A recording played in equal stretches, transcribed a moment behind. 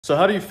So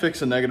how do you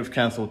fix a negative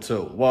canthal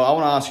tilt? Well, I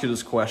want to ask you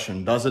this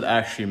question. Does it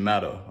actually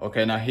matter?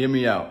 Okay, now hear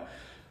me out.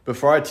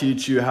 Before I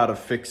teach you how to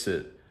fix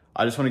it,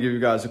 I just want to give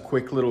you guys a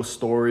quick little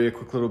story, a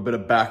quick little bit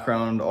of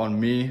background on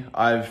me.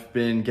 I've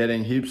been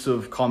getting heaps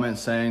of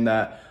comments saying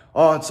that,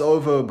 oh, it's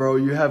over, bro.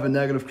 You have a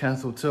negative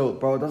canthal tilt.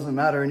 Bro, it doesn't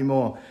matter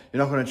anymore.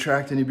 You're not going to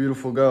attract any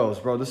beautiful girls.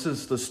 Bro, this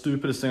is the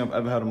stupidest thing I've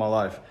ever had in my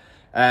life.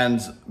 And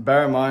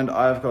bear in mind,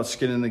 I've got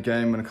skin in the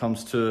game when it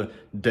comes to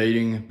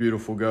dating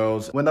beautiful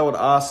girls. When they would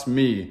ask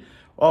me,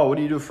 oh, what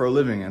do you do for a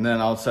living? And then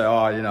I'll say, oh,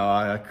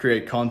 I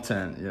create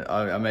content.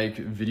 I make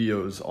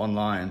videos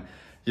online,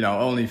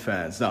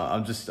 OnlyFans. No,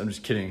 I'm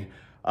just kidding.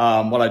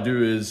 What I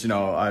do is,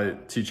 I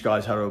teach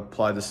guys how to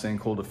apply this thing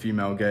called the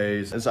female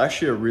gaze. It's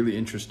actually a really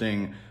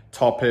interesting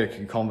topic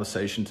and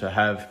conversation to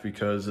have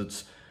because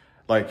it's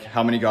like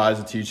how many guys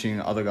are teaching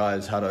other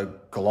guys how to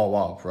glow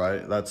up,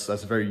 right? That's a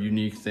very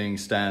unique thing,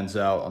 stands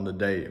out on the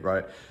date,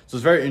 right? So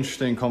it's very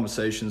interesting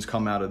conversations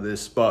come out of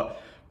this,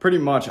 but pretty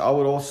much I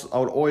would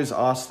always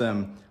ask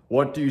them,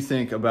 what do you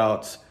think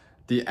about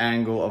the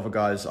angle of a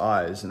guy's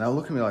eyes? And they'll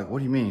look at me like, what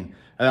do you mean?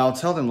 And I'll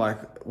tell them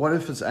like, what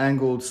if it's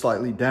angled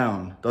slightly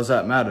down? Does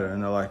that matter?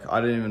 And they're like, I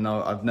didn't even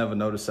know, I've never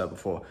noticed that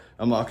before.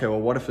 I'm like, okay, well,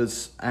 what if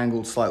it's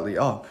angled slightly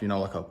up?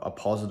 Like a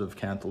positive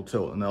canthal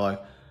tilt. And they're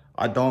like,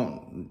 I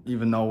don't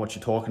even know what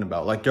you're talking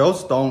about. Like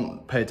girls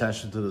don't pay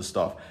attention to this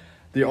stuff.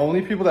 The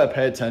only people that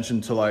pay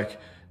attention to like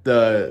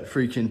the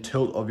freaking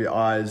tilt of your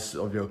eyes,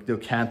 of your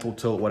canthal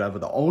tilt, whatever.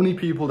 The only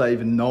people that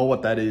even know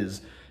what that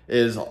is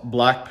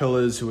black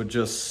pillars who are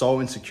just so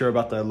insecure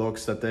about their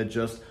looks that they're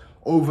just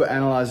over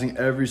analyzing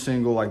every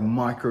single like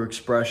micro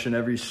expression,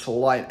 every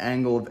slight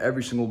angle of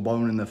every single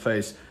bone in their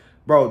face.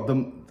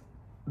 Bro,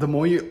 the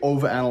more you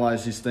over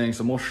analyze these things,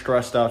 the more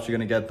stressed out you're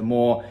gonna get, the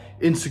more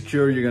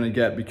insecure you're gonna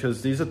get,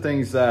 because these are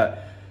things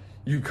that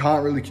you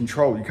can't really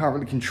control. You can't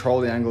really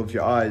control the angle of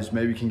your eyes.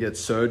 Maybe you can get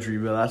surgery,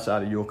 but that's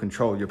out of your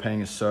control. You're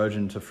paying a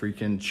surgeon to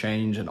freaking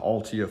change and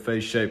alter your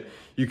face shape.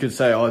 You could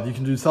say, oh, you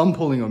can do thumb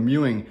pulling or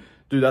mewing.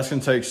 Dude, that's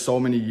gonna take so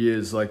many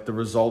years. Like the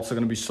results are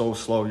gonna be so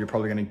slow, you're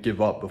probably gonna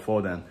give up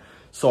before then.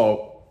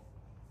 So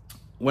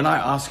when I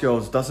ask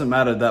girls, it doesn't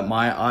matter that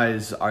my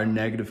eyes are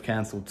negative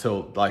canthal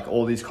tilt, like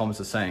all these comments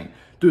are saying,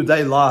 dude,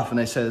 they laugh and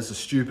they say it's the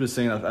stupidest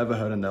thing I've ever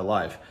heard in their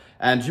life.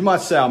 And you might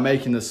say I'm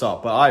making this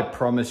up, but I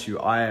promise you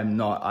I am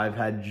not. I've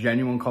had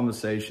genuine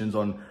conversations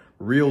on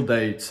real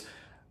dates,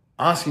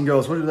 asking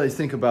girls, what do they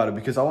think about it?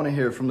 Because I want to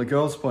hear it from the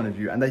girl's point of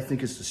view, and they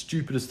think it's the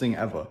stupidest thing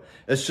ever.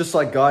 It's just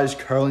like guys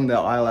curling their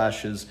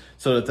eyelashes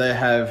so that they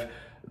have,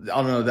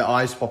 I don't know, their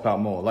eyes pop out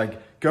more.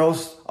 Like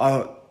girls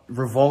are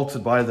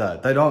revolted by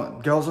that.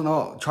 Girls are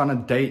not trying to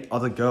date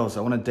other girls.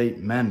 They want to date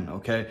men,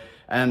 okay?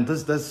 And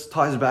this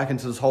ties back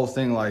into this whole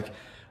thing. Like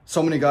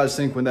so many guys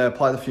think when they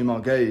apply the female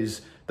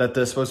gaze that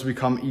they're supposed to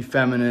become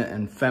effeminate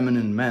and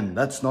feminine men.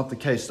 That's not the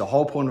case. The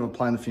whole point of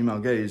applying the female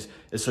gaze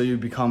is so you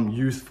become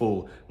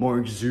youthful, more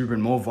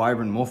exuberant, more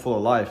vibrant, more full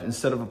of life,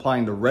 instead of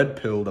applying the red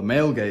pill, the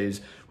male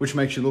gaze, which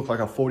makes you look like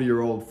a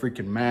 40-year-old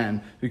freaking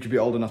man who could be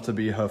old enough to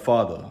be her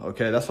father,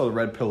 okay? That's why the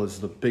red pill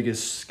is the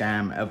biggest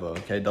scam ever,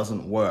 okay? It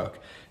doesn't work.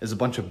 It's a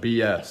bunch of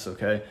BS,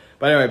 okay?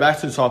 But anyway, back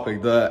to the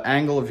topic, the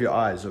angle of your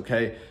eyes,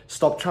 okay?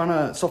 Stop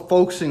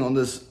focusing on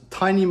this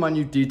tiny,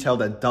 minute detail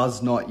that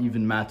does not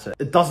even matter.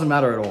 It doesn't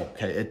matter at all,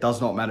 okay? It does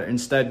not matter.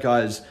 Instead,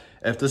 guys,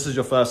 if this is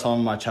your first time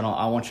on my channel,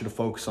 I want you to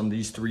focus on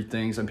these three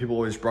things, and people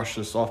always brush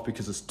this off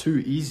because it's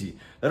too easy.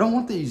 They don't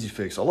want the easy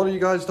fix. A lot of you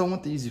guys don't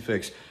want the easy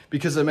fix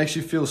because it makes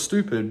you feel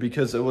stupid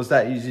because it was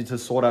that easy to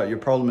sort out your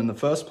problem in the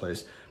first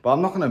place. But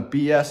I'm not gonna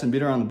BS and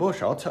beat around the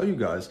bush. I'll tell you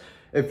guys,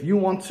 if you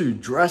want to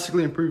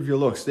drastically improve your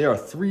looks, there are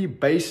three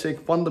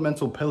basic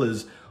fundamental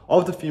pillars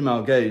of the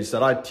female gaze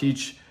that I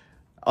teach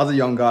other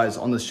young guys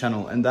on this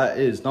channel, and that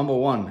is number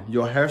one,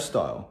 your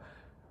hairstyle.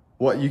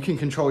 You can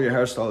control your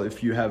hairstyle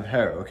if you have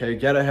hair, okay?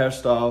 Get a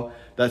hairstyle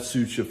that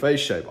suits your face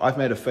shape. I've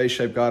made a face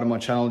shape guide on my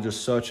channel,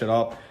 just search it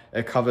up.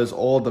 It covers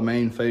all the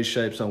main face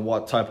shapes and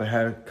what type of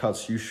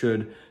haircuts you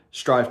should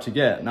strive to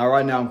get. Now,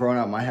 right now I'm growing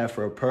out my hair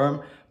for a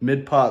perm.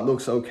 Mid part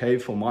looks okay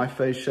for my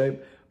face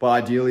shape, but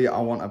ideally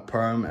I want a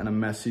perm and a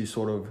messy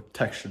sort of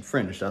textured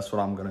fringe. That's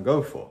what I'm gonna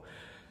go for.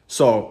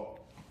 So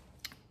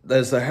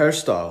there's the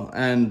hairstyle,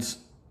 and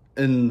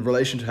in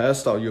relation to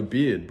hairstyle, your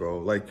beard, bro.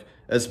 Like,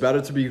 it's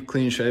better to be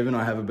clean shaven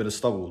or have a bit of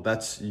stubble.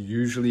 That's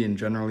usually and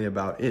generally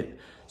about it.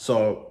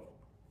 So,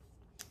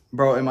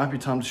 bro, it might be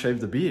time to shave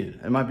the beard.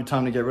 It might be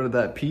time to get rid of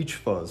that peach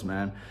fuzz,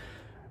 man.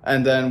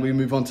 And then we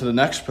move on to the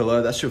next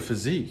pillar. That's your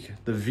physique,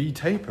 the V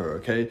taper,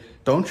 okay?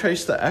 Don't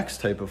chase the X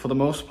taper. For the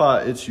most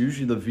part, it's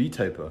usually the V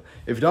taper.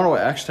 If you don't know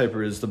what X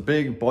taper is, the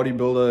big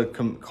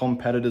bodybuilder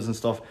competitors and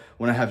stuff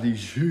want to have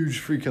these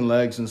huge freaking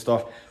legs and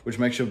stuff, which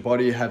makes your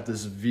body have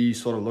this V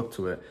sort of look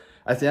to it.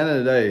 At the end of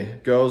the day,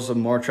 girls are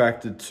more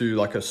attracted to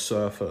like a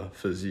surfer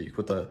physique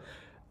with a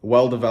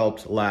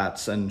well-developed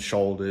lats and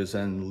shoulders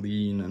and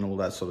lean and all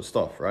that sort of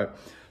stuff, right?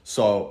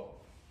 So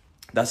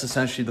that's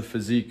essentially the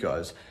physique,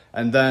 guys.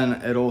 And then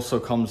it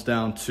also comes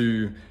down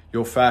to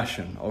your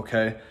fashion,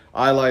 okay?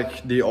 I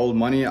like the old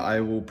money. I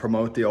will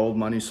promote the old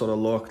money sort of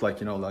look,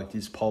 like, like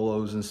these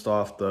polos and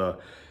stuff, the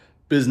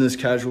business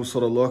casual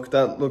sort of look,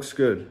 that looks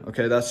good.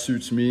 Okay, that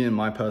suits me and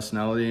my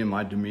personality and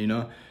my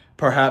demeanor.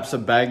 Perhaps a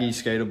baggy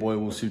skater boy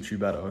will suit you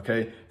better,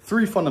 okay?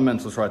 3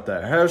 fundamentals right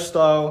there: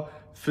 hairstyle,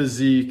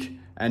 physique,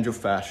 and your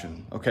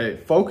fashion, okay?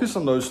 Focus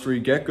on those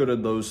 3, get good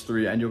at those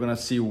 3, and you're gonna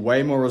see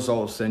way more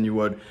results than you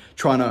would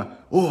trying to,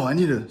 oh, I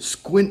need a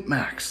squint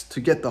max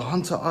to get the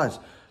hunter eyes.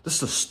 This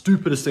is the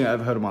stupidest thing I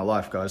ever heard in my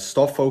life, guys.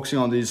 Stop focusing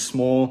on these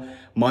small,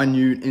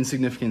 minute,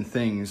 insignificant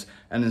things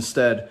and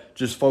instead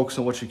just focus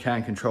on what you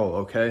can control,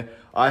 okay?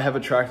 I have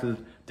attracted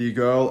the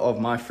girl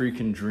of my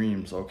freaking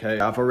dreams, okay?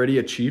 I've already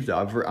achieved it.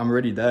 I'm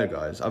already there,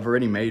 guys. I've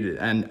already made it.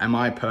 And am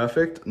I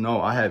perfect?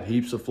 No, I have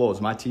heaps of flaws.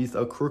 My teeth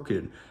are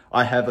crooked.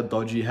 I have a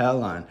dodgy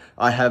hairline.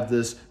 I have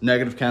this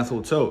negative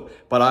canthal tilt,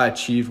 but I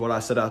achieved what I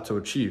set out to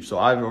achieve. So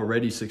I've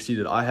already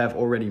succeeded. I have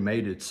already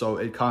made it. So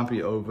it can't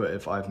be over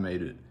if I've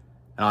made it.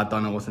 And I've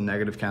done it with a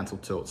negative canthal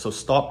tilt. So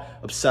stop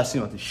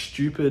obsessing on these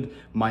stupid,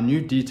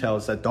 minute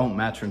details that don't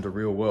matter in the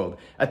real world.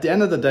 At the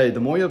end of the day, the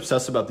more you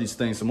obsess about these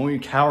things, the more you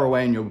cower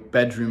away in your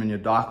bedroom, in your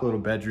dark little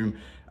bedroom,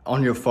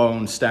 on your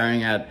phone,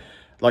 staring at,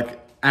 like,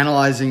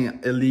 analyzing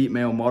elite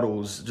male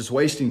models, just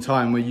wasting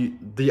time, where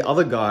the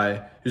other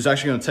guy who's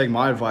actually going to take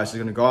my advice is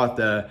going to go out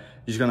there,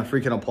 he's going to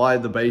freaking apply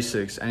the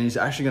basics, and he's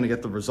actually going to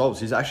get the results.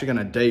 He's actually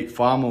going to date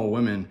far more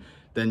women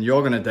than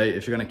you're going to date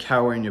if you're going to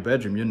cower in your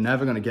bedroom. You're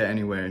never going to get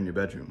anywhere in your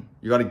bedroom.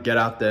 You got to get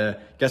out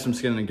there, get some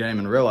skin in the game,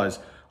 and realize,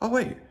 oh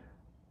wait,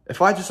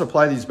 if I just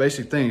apply these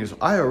basic things,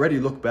 I already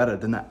look better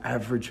than the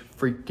average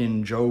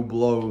freaking Joe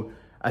Blow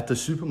at the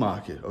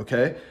supermarket,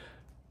 okay?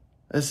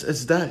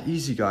 It's that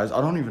easy, guys. I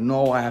don't even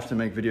know I have to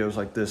make videos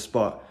like this,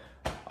 but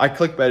I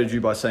clickbaited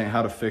you by saying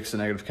how to fix a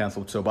negative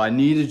canthal tilt, but I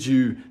needed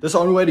you. That's the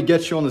only way to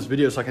get you on this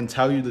video so I can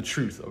tell you the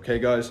truth, okay,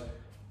 guys?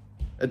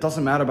 It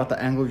doesn't matter about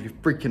the angle of your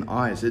freaking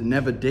eyes. It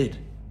never did,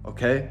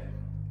 okay?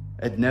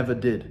 It never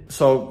did.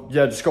 So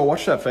yeah, just go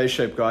watch that face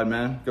shape guide,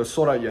 man. Go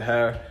sort out your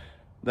hair,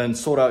 then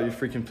sort out your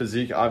freaking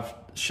physique. I've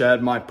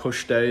shared my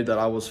push day that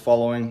I was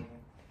following.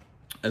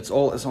 It's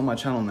on my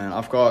channel, man.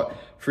 I've got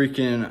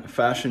freaking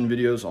fashion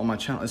videos on my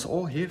channel. It's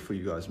all here for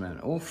you guys, man.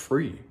 All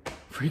free.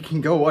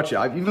 Freaking go watch it.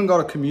 I've even got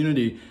a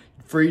community,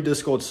 free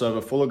Discord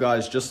server full of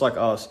guys just like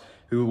us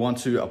who want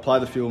to apply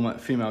the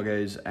female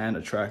gaze and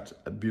attract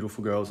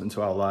beautiful girls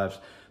into our lives.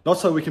 Not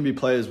so we can be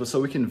players, but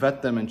so we can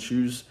vet them and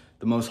choose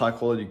the most high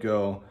quality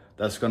girl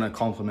that's gonna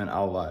complement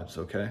our lives,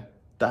 okay?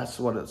 That's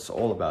what it's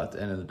all about at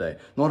the end of the day.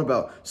 Not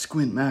about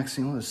squint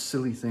maxing, all those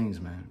silly things,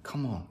 man.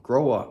 Come on,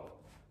 grow up.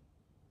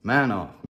 Man up.